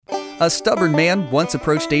A stubborn man once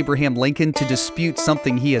approached Abraham Lincoln to dispute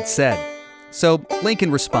something he had said. So Lincoln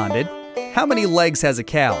responded, "How many legs has a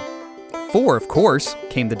cow?" "4, of course,"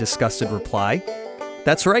 came the disgusted reply.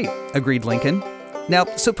 "That's right," agreed Lincoln. "Now,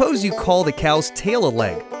 suppose you call the cow's tail a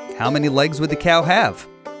leg. How many legs would the cow have?"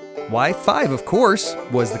 "Why, 5, of course,"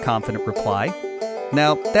 was the confident reply.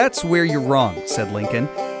 "Now, that's where you're wrong," said Lincoln.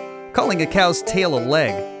 "Calling a cow's tail a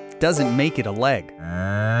leg doesn't make it a leg."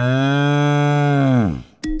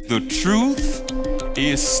 The truth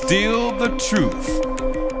is still the truth,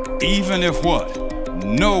 even if what?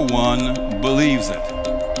 No one believes it.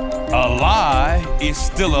 A lie is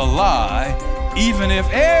still a lie, even if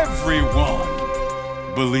everyone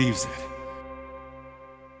believes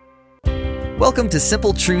it. Welcome to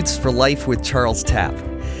Simple Truths for Life with Charles Tapp.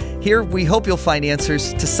 Here, we hope you'll find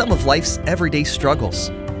answers to some of life's everyday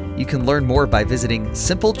struggles. You can learn more by visiting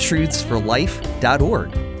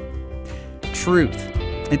simpletruthsforlife.org. Truth.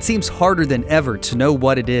 It seems harder than ever to know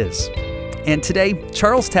what it is. And today,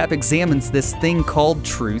 Charles Tapp examines this thing called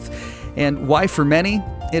truth and why for many,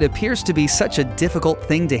 it appears to be such a difficult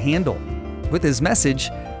thing to handle. With his message,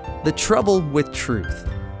 The Trouble with Truth.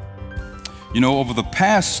 You know, over the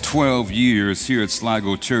past 12 years here at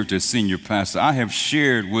Sligo Church as senior pastor, I have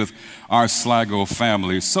shared with our Sligo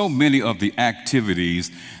family so many of the activities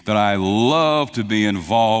that I love to be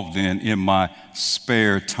involved in my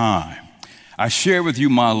spare time. I share with you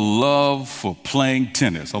my love for playing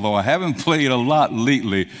tennis, although I haven't played a lot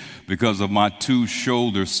lately because of my 2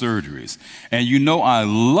 shoulder surgeries. And you know I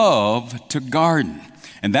love to garden.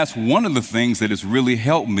 And that's one of the things that has really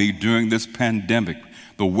helped me during this pandemic.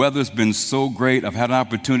 The weather's been so great. I've had an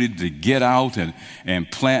opportunity to get out and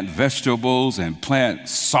plant vegetables and plant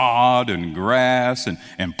sod and grass and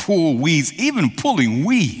pull weeds. Even pulling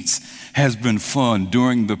weeds has been fun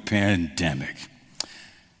during the pandemic.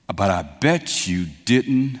 But I bet you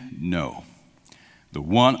didn't know that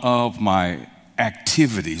one of my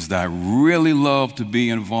activities that I really love to be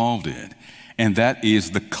involved in, and that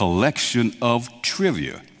is the collection of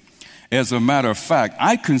trivia. As a matter of fact,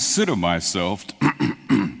 I consider myself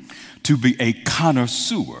to be a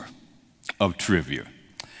connoisseur of trivia.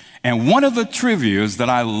 And one of the trivias that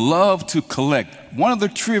I love to collect, one of the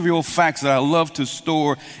trivial facts that I love to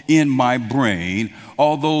store in my brain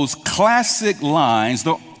are those classic lines,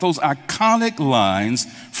 those iconic lines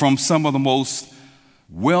from some of the most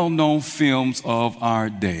well-known films of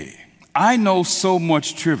our day. I know so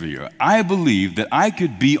much trivia, I believe that I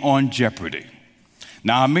could be on Jeopardy!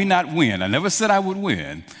 Now, I may not win. I never said I would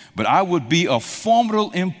win, but I would be a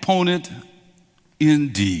formidable opponent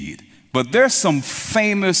indeed. But there's some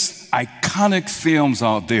famous, iconic films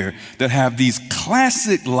out there that have these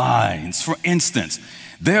classic lines. For instance,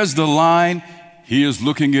 there's the line, "Here's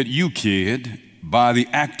looking at you, kid," by the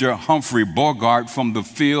actor Humphrey Bogart from the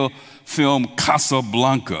film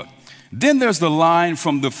Casablanca. Then there's the line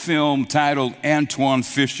from the film titled Antoine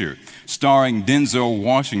Fisher, starring Denzel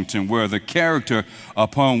Washington, where the character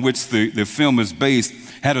upon which the film is based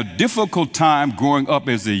had a difficult time growing up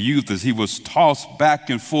as a youth as he was tossed back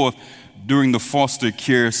and forth during the foster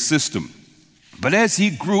care system. But as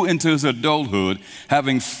he grew into his adulthood,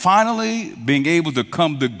 having finally been able to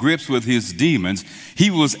come to grips with his demons,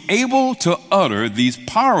 he was able to utter these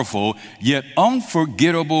powerful yet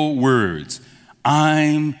unforgettable words: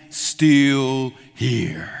 "I'm still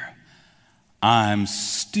here. I'm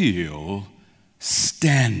still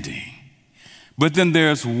standing." But then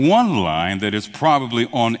there's one line that is probably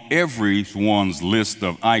on everyone's list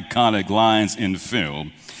of iconic lines in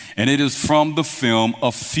film, and it is from the film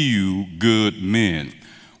A Few Good Men,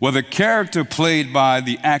 where the character played by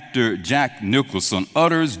the actor Jack Nicholson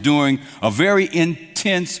utters during a very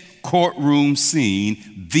intense courtroom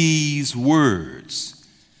scene these words: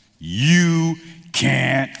 "You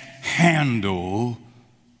can't handle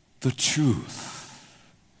the truth."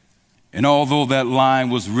 And although that line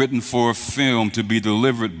was written for a film to be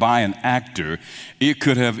delivered by an actor, it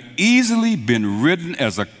could have easily been written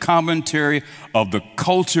as a commentary of the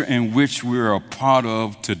culture in which we're a part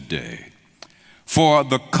of today. For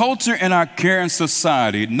the culture in our current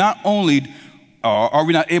society, not only are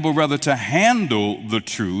we not able to handle the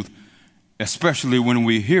truth, especially when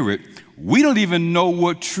we hear it, we don't even know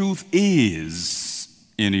what truth is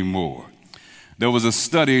anymore. There was a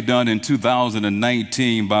study done in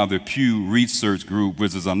 2019 by the Pew Research Group,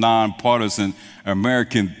 which is a nonpartisan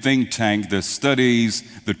American think tank that studies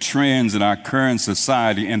the trends in our current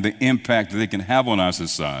society and the impact that they can have on our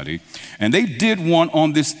society. And they did one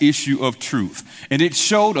on this issue of truth. And it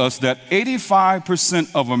showed us that 85%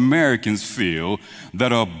 of Americans feel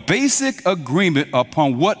that a basic agreement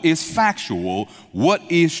upon what is factual, what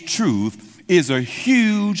is truth, is a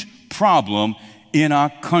huge problem in our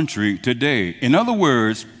country today. In other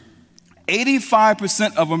words,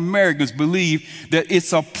 85% of Americans believe that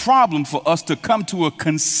it's a problem for us to come to a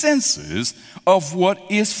consensus of what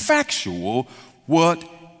is factual, what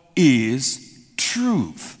is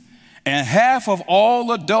truth. And half of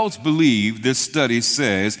all adults believe, this study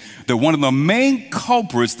says, that one of the main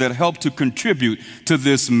culprits that help to contribute to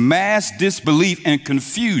this mass disbelief and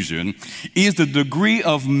confusion is the degree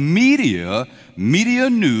of media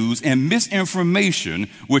news, and misinformation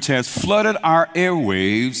which has flooded our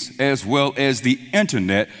airwaves as well as the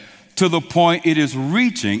internet to the point it is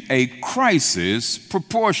reaching a crisis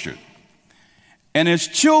proportion. And as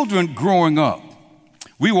children growing up,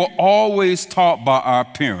 we were always taught by our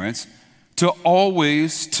parents to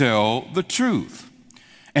always tell the truth.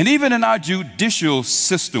 And even in our judicial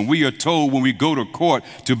system, we are told when we go to court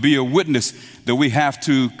to be a witness that we have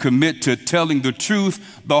to commit to telling the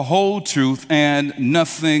truth, the whole truth, and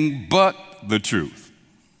nothing but the truth.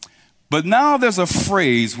 But now there's a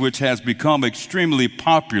phrase which has become extremely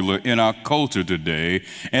popular in our culture today,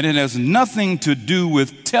 and it has nothing to do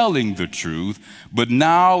with telling the truth, but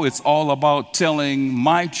now it's all about telling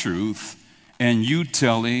my truth and you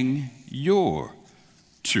telling your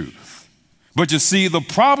truth. But you see, the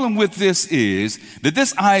problem with this is that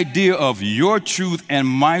this idea of your truth and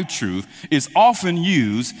my truth is often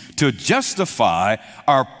used to justify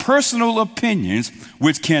our personal opinions,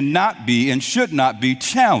 which cannot be and should not be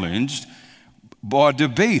challenged or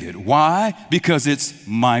debated. Why? Because it's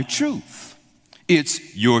my truth.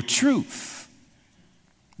 It's your truth.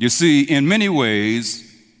 You see, in many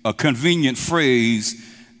ways, a convenient phrase,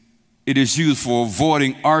 it is used for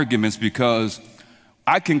avoiding arguments because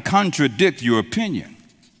I can contradict your opinion,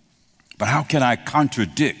 but how can I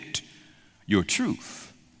contradict your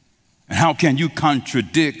truth? And how can you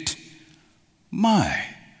contradict my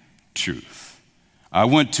truth? I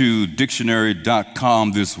went to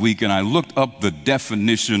dictionary.com this week and I looked up the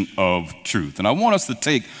definition of truth. And I want us to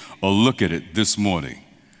take a look at it this morning.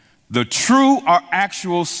 The true or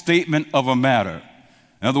actual statement of a matter.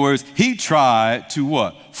 In other words, he tried to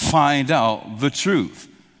what? Find out the truth.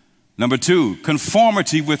 Number two,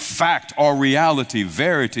 conformity with fact or reality,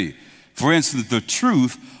 verity. For instance, the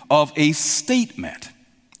truth of a statement.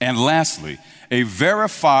 And lastly, a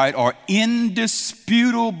verified or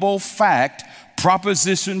indisputable fact,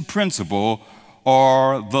 proposition, principle,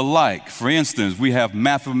 or the like. For instance, we have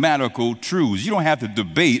mathematical truths. You don't have to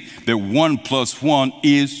debate that 1 + 1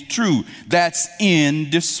 is true. That's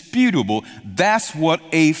indisputable. That's what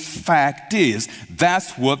a fact is.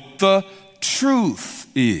 That's what the truth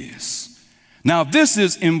is. Now, this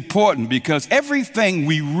is important because everything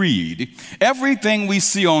we read, everything we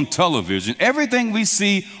see on television, everything we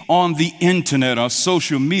see on the internet or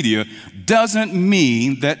social media doesn't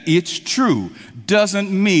mean that it's true,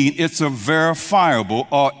 doesn't mean it's a verifiable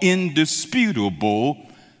or indisputable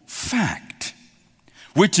fact.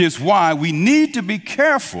 Which is why we need to be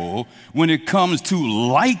careful when it comes to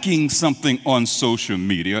liking something on social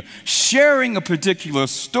media, sharing a particular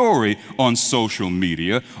story on social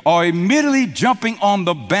media, or immediately jumping on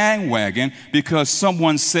the bandwagon because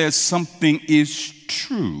someone says something is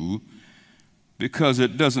true, because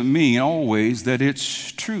it doesn't mean always that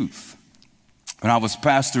it's truth. When I was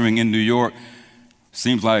pastoring in New York,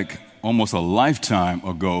 seems like almost a lifetime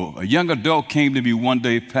ago, a young adult came to me one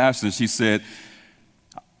day, Pastor, and she said,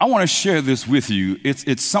 I want to share this with you.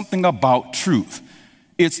 It's something about truth.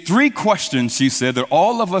 It's 3 questions, she said, that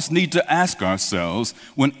all of us need to ask ourselves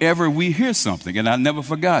whenever we hear something, and I never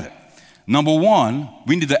forgot it. Number 1,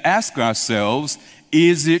 we need to ask ourselves,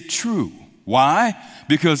 is it true? Why?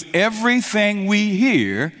 Because everything we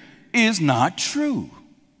hear is not true.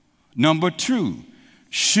 Number 2,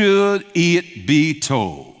 should it be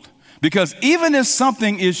told? Because even if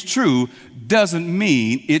something is true, doesn't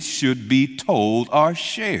mean it should be told or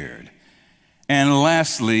shared. And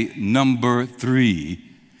lastly, number 3,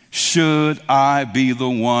 should I be the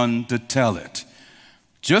one to tell it?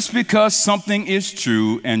 Just because something is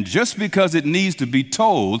true and just because it needs to be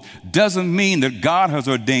told doesn't mean that God has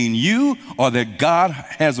ordained you or that God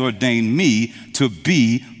has ordained me to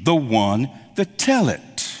be the one to tell it.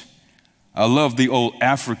 I love the old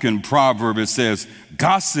African proverb. It says,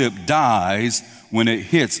 gossip dies when it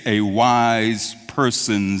hits a wise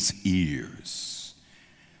person's ears.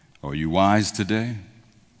 Are you wise today?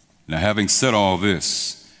 Now, having said all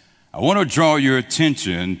this, I want to draw your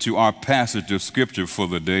attention to our passage of scripture for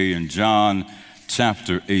the day in John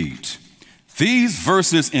chapter 8. These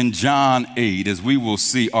verses in John 8, as we will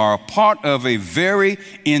see, are a part of a very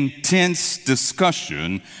intense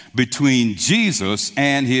discussion between Jesus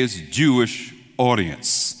and his Jewish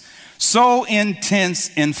audience. So intense,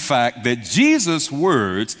 in fact, that Jesus'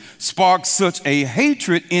 words sparked such a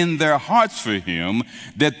hatred in their hearts for him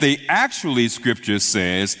that they actually, Scripture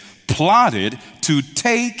says, plotted to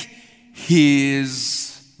take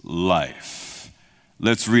his life.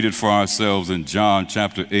 Let's read it for ourselves in John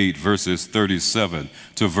chapter 8, verses 37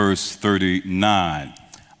 to verse 39.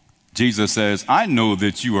 Jesus says, I know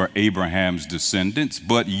that you are Abraham's descendants,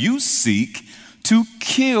 but you seek to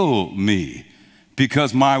kill me,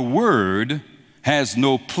 because my word has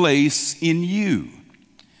no place in you.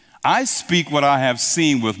 I speak what I have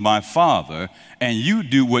seen with my Father, and you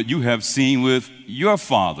do what you have seen with your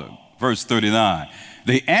father. Verse 39.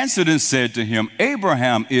 They answered and said to him,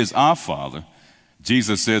 Abraham is our father.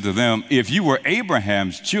 Jesus said to them, if you were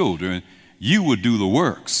Abraham's children, you would do the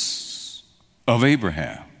works of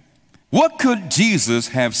Abraham. What could Jesus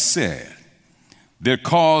have said that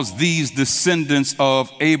caused these descendants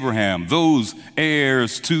of Abraham, those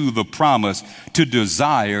heirs to the promise, to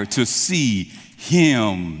desire to see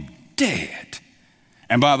him dead?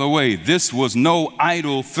 And by the way, this was no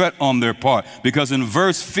idle threat on their part, because in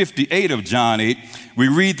verse 58 of John 8, we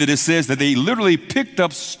read that it says that they literally picked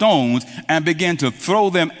up stones and began to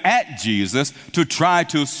throw them at Jesus to try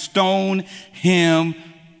to stone him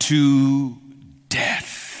to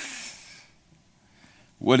death.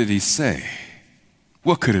 What did he say?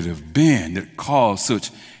 What could it have been that caused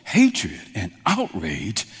such hatred and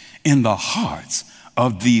outrage in the hearts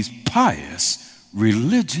of these pious,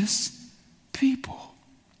 religious people?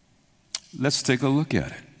 Let's take a look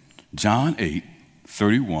at it. John 8,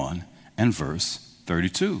 31 and verse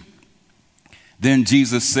 32. Then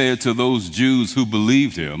Jesus said to those Jews who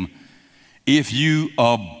believed him, if you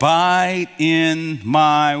abide in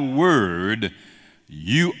my word,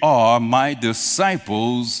 you are my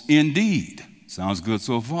disciples indeed. Sounds good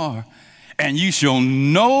so far. And you shall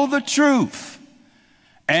know the truth,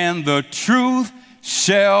 and the truth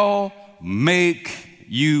shall make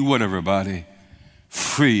you, what, everybody?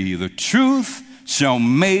 Free. The truth shall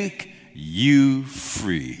make you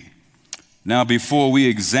free. Now, before we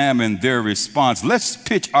examine their response, let's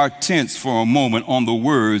pitch our tents for a moment on the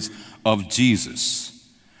words of Jesus.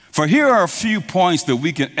 For here are a few points that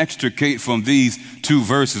we can extricate from these two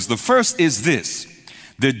verses. The first is this: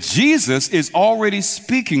 that Jesus is already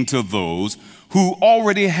speaking to those who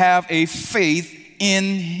already have a faith in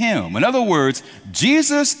him. In other words,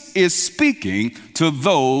 Jesus is speaking to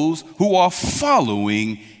those who are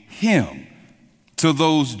following him, to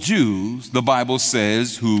those Jews, the Bible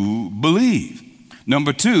says, who believe.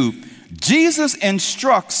 Number two, Jesus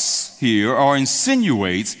instructs here or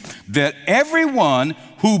insinuates that everyone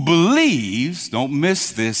who believes, don't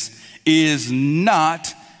miss this, is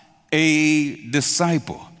not a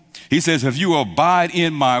disciple. He says, if you abide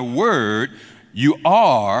in my word, you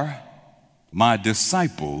are my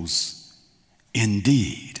disciples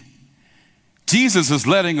indeed. Jesus is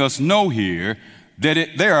letting us know here that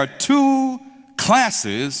there are two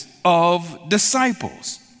classes of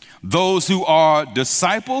disciples. Those who are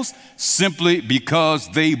disciples simply because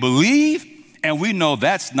they believe, and we know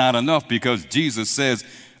that's not enough, because Jesus says,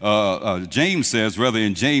 James says, rather,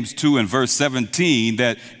 in James 2 and verse 17,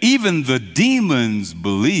 that even the demons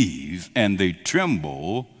believe and they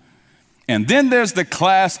tremble. And then there's the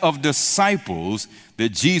class of disciples that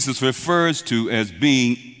Jesus refers to as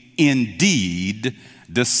being indeed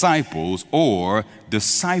disciples, or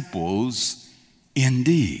disciples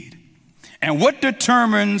indeed. And what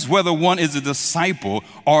determines whether one is a disciple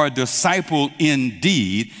or a disciple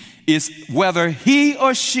indeed is whether he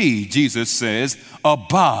or she, Jesus says,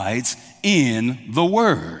 abides in the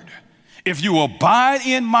word. If you abide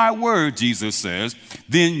in my word, Jesus says,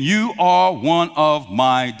 then you are one of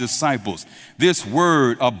my disciples. This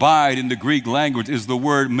word, abide, in the Greek language is the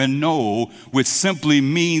word meno, which simply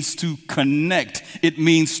means to connect. It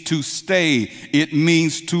means to stay. It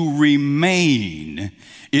means to remain.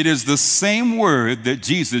 It is the same word that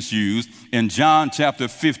Jesus used in John chapter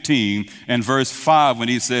 15 and verse 5 when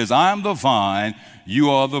he says, I am the vine,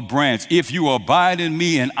 you are the branch. If you abide in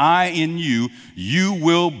me and I in you, you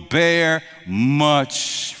will bear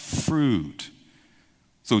much fruit.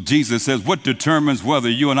 So Jesus says what determines whether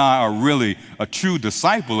you and I are really a true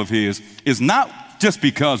disciple of his is not just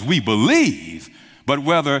because we believe, but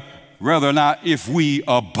whether or not if we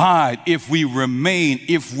abide, if we remain,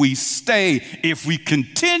 if we stay, if we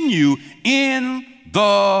continue in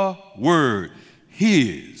the word,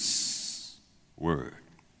 his word.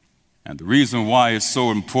 And the reason why it's so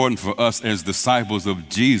important for us as disciples of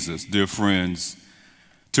Jesus, dear friends,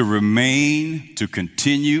 to remain, to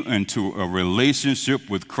continue into a relationship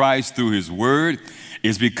with Christ through his word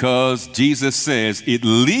is because Jesus says it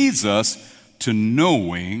leads us to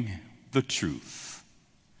knowing the truth.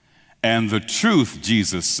 And the truth,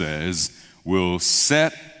 Jesus says, will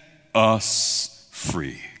set us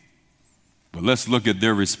free. But let's look at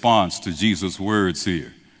their response to Jesus' words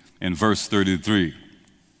here in verse 33.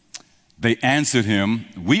 They answered him,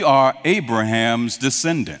 "We are Abraham's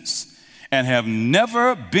descendants and have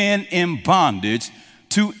never been in bondage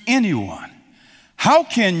to anyone. How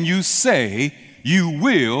can you say you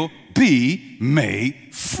will be made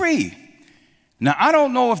free?" Now, I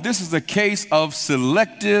don't know if this is a case of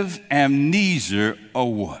selective amnesia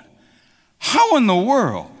or what. How in the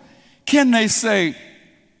world can they say,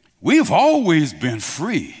 "We've always been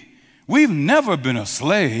free. We've never been a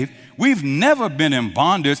slave. We've never been in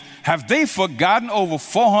bondage"? Have they forgotten over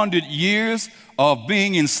 400 years of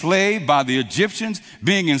being enslaved by the Egyptians,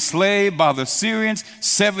 being enslaved by the Syrians,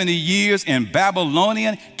 70 years in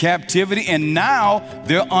Babylonian captivity, and now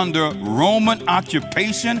they're under Roman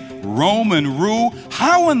occupation, Roman rule?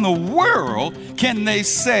 How in the world can they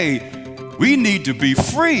say, "We need to be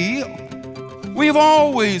free"? We've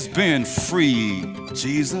always been free,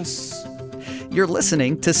 Jesus. You're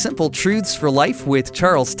listening to Simple Truths for Life with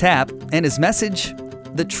Charles Tapp and his message,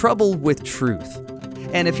 The Trouble with Truth.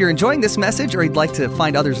 And if you're enjoying this message or you'd like to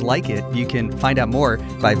find others like it, you can find out more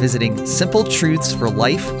by visiting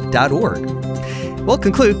simpletruthsforlife.org. We'll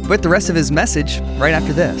conclude with the rest of his message right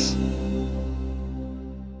after this.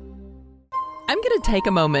 I'm going to take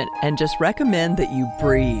a moment and just recommend that you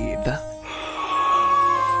breathe.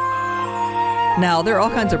 Now, there are all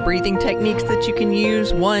kinds of breathing techniques that you can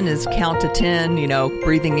use. One is count to 10,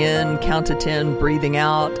 breathing in, count to 10, breathing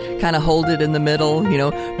out, kind of hold it in the middle,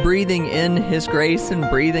 breathing in His grace and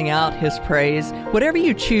breathing out His praise. Whatever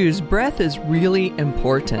you choose, breath is really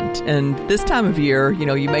important. And this time of year,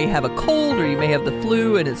 you may have a cold or you may have the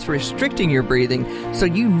flu and it's restricting your breathing, so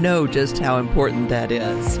you know just how important that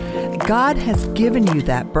is. God has given you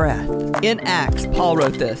that breath. In Acts, Paul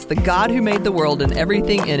wrote this: "The God who made the world and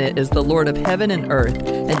everything in it is the Lord of heaven and earth,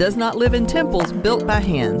 and does not live in temples built by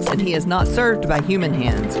hands, and He is not served by human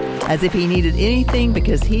hands, as if He needed anything,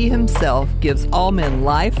 because He Himself gives all men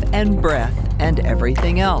life and breath and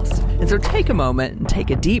everything else." And so take a moment and take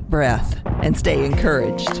a deep breath and stay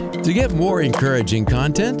encouraged. To get more encouraging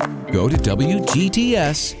content, go to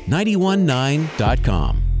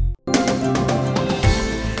WGTS919.com.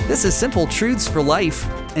 This is Simple Truths for Life,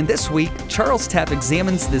 and this week, Charles Tapp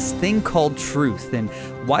examines this thing called truth and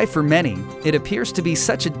why for many it appears to be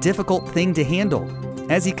such a difficult thing to handle.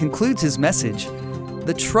 As he concludes his message,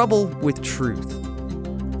 The Trouble with Truth.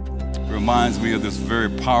 It reminds me of this very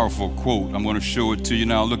powerful quote. I'm going to show it to you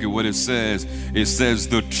now. Look at what it says. It says,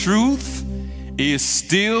 "The truth is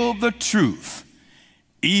still the truth,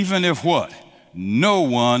 even if what? No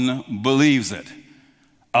one believes it.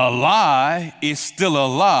 A lie is still a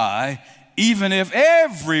lie, even if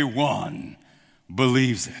everyone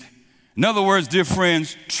believes it." In other words, dear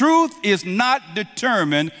friends, truth is not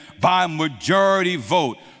determined by majority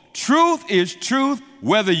vote. Truth is truth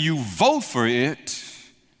whether you vote for it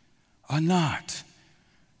or not.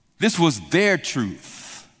 This was their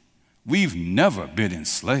truth. We've never been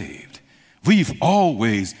enslaved. We've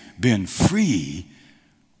always been free.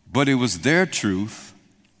 But it was their truth,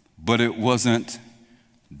 but it wasn't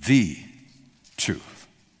the truth.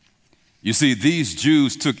 You see, these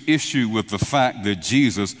Jews took issue with the fact that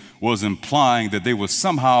Jesus was implying that they were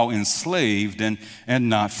somehow enslaved and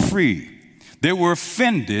not free. They were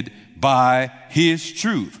offended by His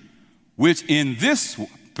truth, which in this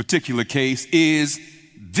particular case is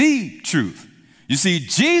the truth. You see,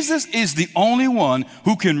 Jesus is the only one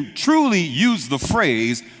who can truly use the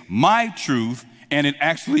phrase, "my truth," and it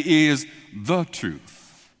actually is the truth.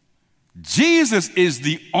 Jesus is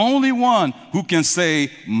the only one who can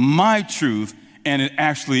say, "my truth," and it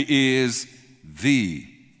actually is the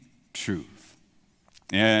truth.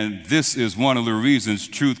 And this is one of the reasons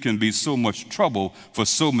truth can be so much trouble for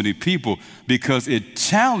so many people, because it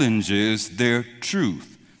challenges their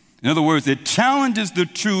truth. In other words, it challenges the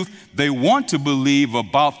truth they want to believe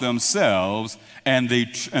about themselves and the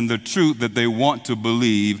truth that they want to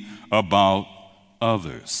believe about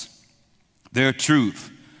others. Their truth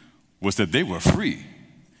was that they were free.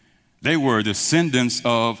 They were descendants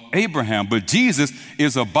of Abraham, but Jesus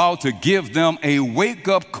is about to give them a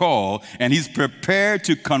wake-up call, and He's prepared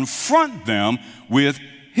to confront them with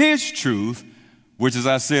His truth, which, as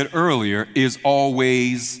I said earlier, is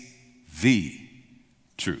always the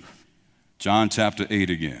truth. John chapter 8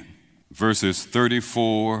 again, verses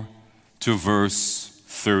 34 to verse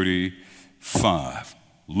 35.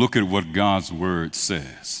 Look at what God's word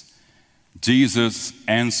says. Jesus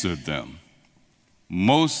answered them,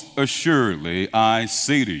 "Most assuredly, I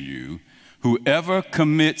say to you, Whoever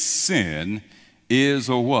commits sin is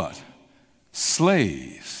a what?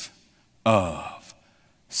 Slave of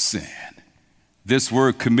sin. This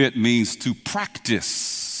word commit means to practice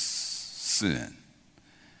sin.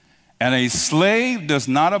 And a slave does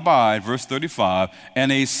not abide, verse 35,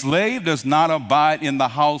 and a slave does not abide in the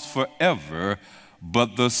house forever,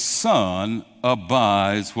 but the Son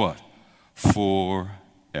abides what?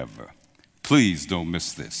 Forever. Please don't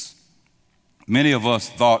miss this. Many of us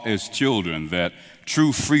thought as children that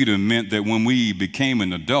true freedom meant that when we became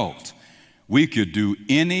an adult, we could do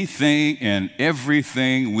anything and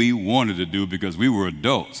everything we wanted to do because we were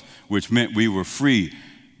adults, which meant we were free.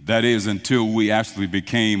 That is, until we actually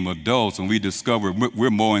became adults and we discovered we're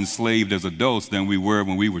more enslaved as adults than we were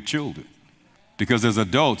when we were children. Because as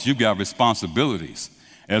adults, you've got responsibilities.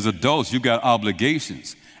 As adults, you've got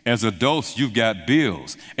obligations. As adults, you've got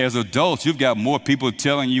bills. As adults, you've got more people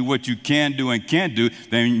telling you what you can do and can't do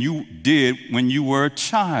than you did when you were a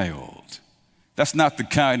child. That's not the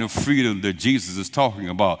kind of freedom that Jesus is talking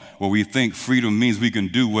about, where we think freedom means we can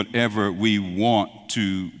do whatever we want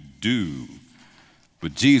to do.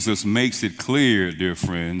 But Jesus makes it clear, dear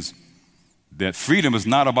friends, that freedom is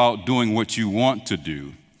not about doing what you want to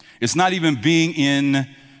do. It's not even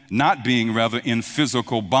not being in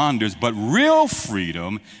physical bondage, but real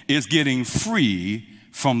freedom is getting free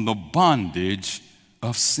from the bondage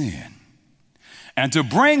of sin. And to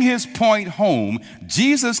bring his point home,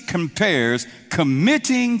 Jesus compares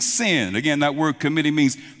committing sin. Again, that word committing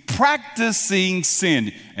means practicing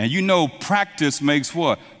sin. And you know practice makes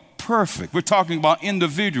what? Perfect. We're talking about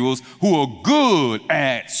individuals who are good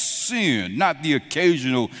at sin, not the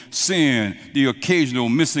occasional sin, the occasional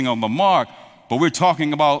missing on the mark, but we're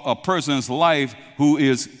talking about a person's life who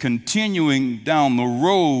is continuing down the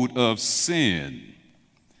road of sin.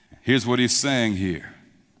 Here's what he's saying here,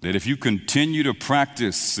 that if you continue to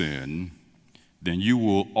practice sin, then you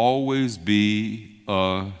will always be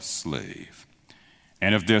a slave.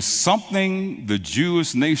 And if there's something the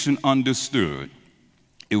Jewish nation understood,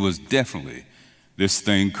 it was definitely this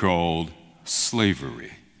thing called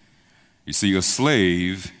slavery. You see, a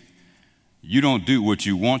slave, you don't do what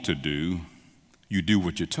you want to do, you do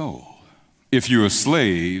what you're told. If you're a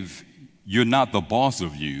slave, you're not the boss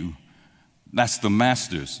of you, that's the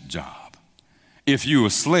master's job. If you're a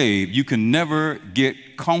slave, you can never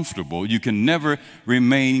get comfortable, you can never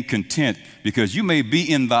remain content, because you may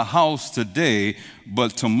be in the house today,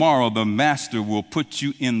 but tomorrow the master will put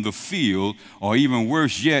you in the field, or even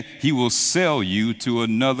worse yet, he will sell you to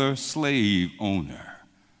another slave owner.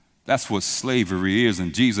 That's what slavery is.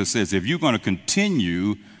 And Jesus says, if you're going to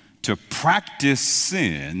continue to practice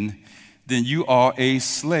sin, then you are a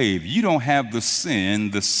slave. You don't have the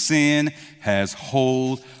sin has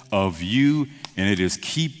hold of you, and it is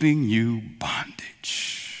keeping you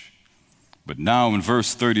bondage. But now in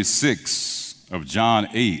verse 36 of John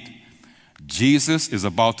 8, Jesus is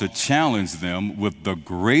about to challenge them with the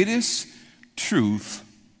greatest truth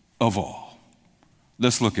of all.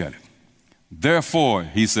 Let's look at it. Therefore,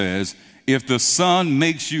 he says, if the Son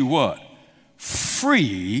makes you what?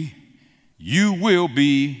 Free, you will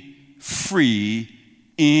be free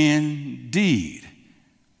indeed.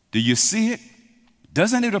 Do you see it?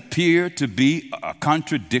 Doesn't it appear to be a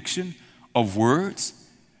contradiction of words?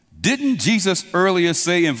 Didn't Jesus earlier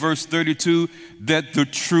say in verse 32 that the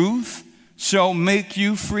truth shall make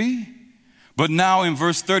you free? But now in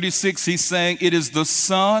verse 36, he's saying it is the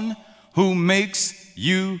Son who makes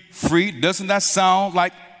you free. Doesn't that sound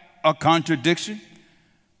like a contradiction?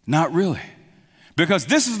 Not really. Because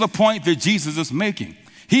this is the point that Jesus is making.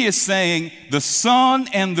 He is saying the Son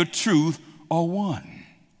and the truth are one.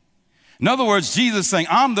 In other words, Jesus is saying,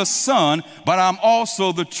 I'm the Son, but I'm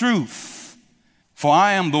also the truth. For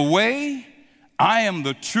I am the way, I am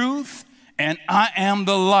the truth, and I am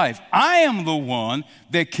the life. I am the one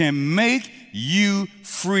that can make you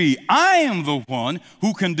free. I am the one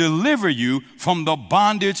who can deliver you from the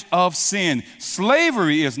bondage of sin.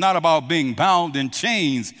 Slavery is not about being bound in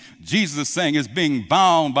chains. Jesus is saying it's being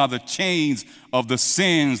bound by the chains of the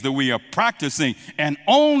sins that we are practicing. And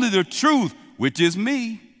only the truth, which is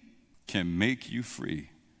me, can make you free.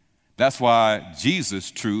 That's why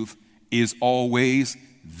Jesus' truth is always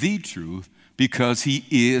the truth, because he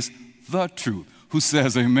is the truth. Who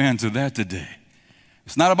says amen to that today?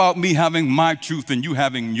 It's not about me having my truth and you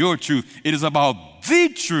having your truth. It is about the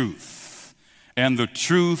truth, and the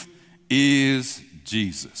truth is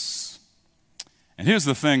Jesus. And here's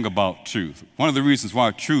the thing about truth. One of the reasons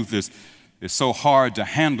why truth is so hard to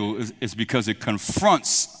handle is because it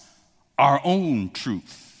confronts our own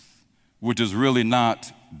truth, which is really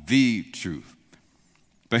not the truth.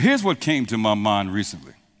 But here's what came to my mind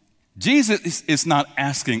recently. Jesus is not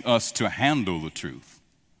asking us to handle the truth.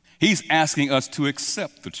 He's asking us to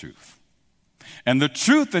accept the truth. And the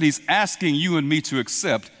truth that he's asking you and me to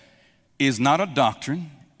accept is not a doctrine,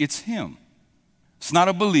 it's him. It's not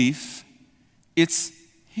a belief, it's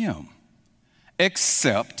him.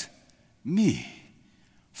 Accept me,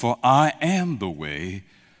 for I am the way,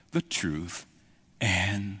 the truth,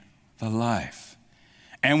 and the life.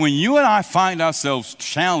 And when you and I find ourselves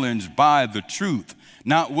challenged by the truth,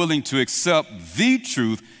 not willing to accept the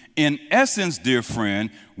truth, in essence, dear friend,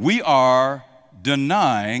 we are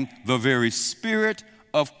denying the very Spirit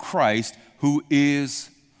of Christ, who is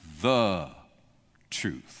the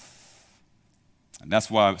truth. And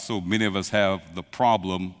that's why so many of us have a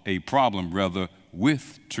problem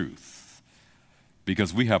with truth.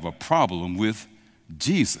 Because we have a problem with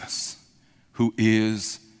Jesus, who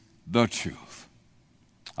is the truth.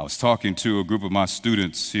 I was talking to a group of my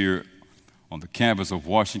students here on the campus of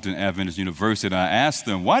Washington Adventist University, and I asked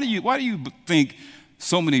them, why do you think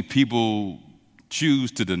so many people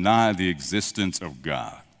choose to deny the existence of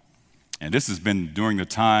God? And this has been during the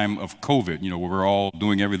time of COVID, where we're all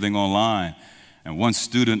doing everything online. And one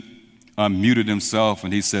student unmuted himself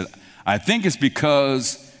and he said, I think it's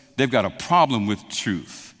because they've got a problem with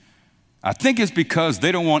truth. I think it's because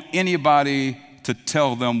they don't want anybody to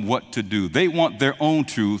tell them what to do. They want their own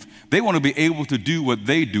truth. They want to be able to do what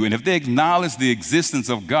they do. And if they acknowledge the existence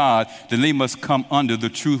of God, then they must come under the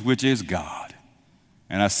truth, which is God.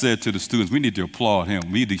 And I said to the students, we need to applaud him.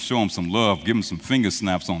 We need to show him some love, give him some finger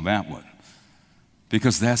snaps on that one.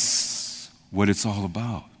 Because that's what it's all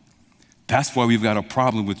about. That's why we've got a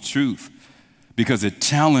problem with truth, because it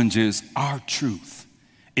challenges our truth.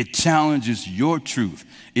 It challenges your truth.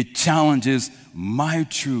 It challenges my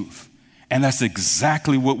truth. And that's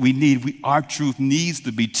exactly what we need. Our truth needs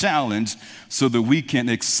to be challenged so that we can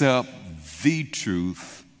accept the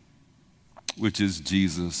truth, which is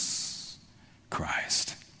Jesus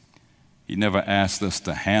Christ. He never asked us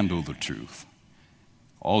to handle the truth.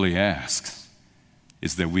 All he asks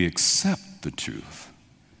is that we accept the truth,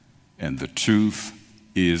 and the truth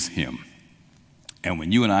is him. And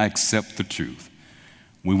when you and I accept the truth,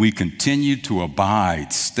 when we continue to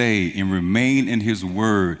abide, stay, and remain in his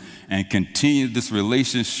word and continue this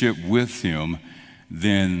relationship with him,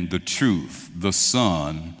 then the truth, the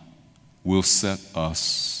Son, will set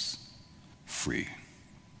us free.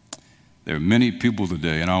 There are many people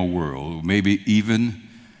today in our world, maybe even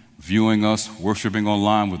viewing us, worshiping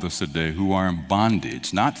online with us today, who are in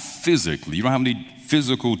bondage, not physically. You don't have any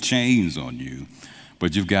physical chains on you,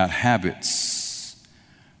 but you've got habits.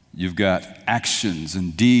 You've got actions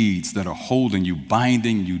and deeds that are holding you,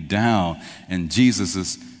 binding you down. And Jesus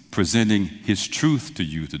is presenting his truth to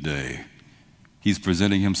you today. He's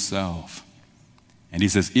presenting himself. And he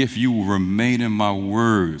says, if you will remain in my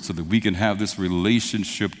word so that we can have this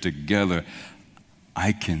relationship together,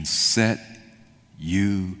 I can set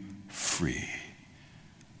you free.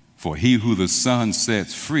 For he who the Son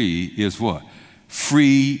sets free is what?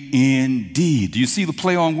 Free indeed. Do you see the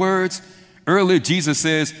play on words? Earlier, Jesus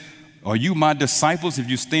says, are you my disciples? If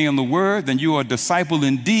you stay in the word, then you are a disciple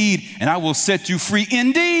indeed, and I will set you free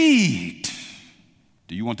indeed.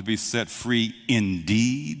 Do you want to be set free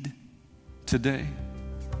indeed today?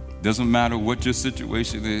 Doesn't matter what your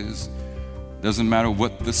situation is. Doesn't matter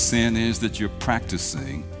what the sin is that you're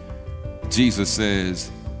practicing. Jesus says,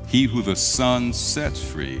 he who the Son sets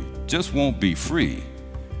free just won't be free,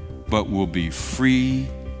 but will be free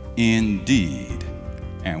indeed.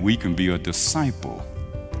 And we can be a disciple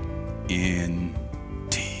indeed.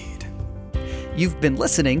 You've been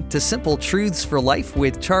listening to Simple Truths for Life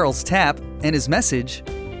with Charles Tapp and his message,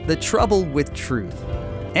 The Trouble with Truth.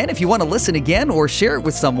 And if you want to listen again or share it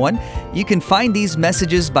with someone, you can find these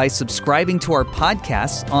messages by subscribing to our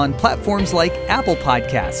podcasts on platforms like Apple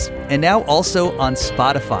Podcasts and now also on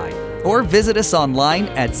Spotify. Or visit us online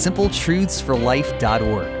at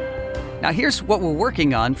simpletruthsforlife.org. Now here's what we're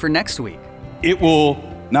working on for next week. It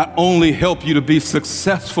will not only help you to be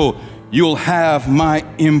successful, you'll have my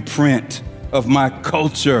imprint of my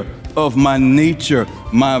culture, of my nature,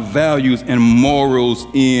 my values and morals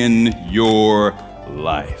in your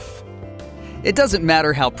life. It doesn't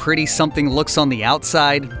matter how pretty something looks on the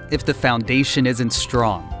outside if the foundation isn't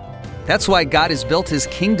strong. That's why God has built his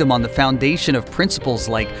kingdom on the foundation of principles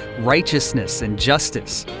like righteousness and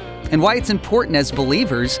justice, and why it's important as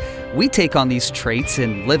believers we take on these traits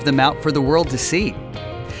and live them out for the world to see.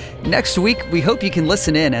 Next week, we hope you can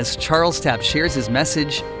listen in as Charles Tapp shares his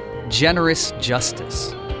message, Generous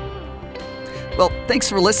Justice. Well, thanks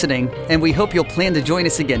for listening, and we hope you'll plan to join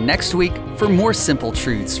us again next week for more Simple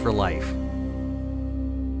Truths for Life.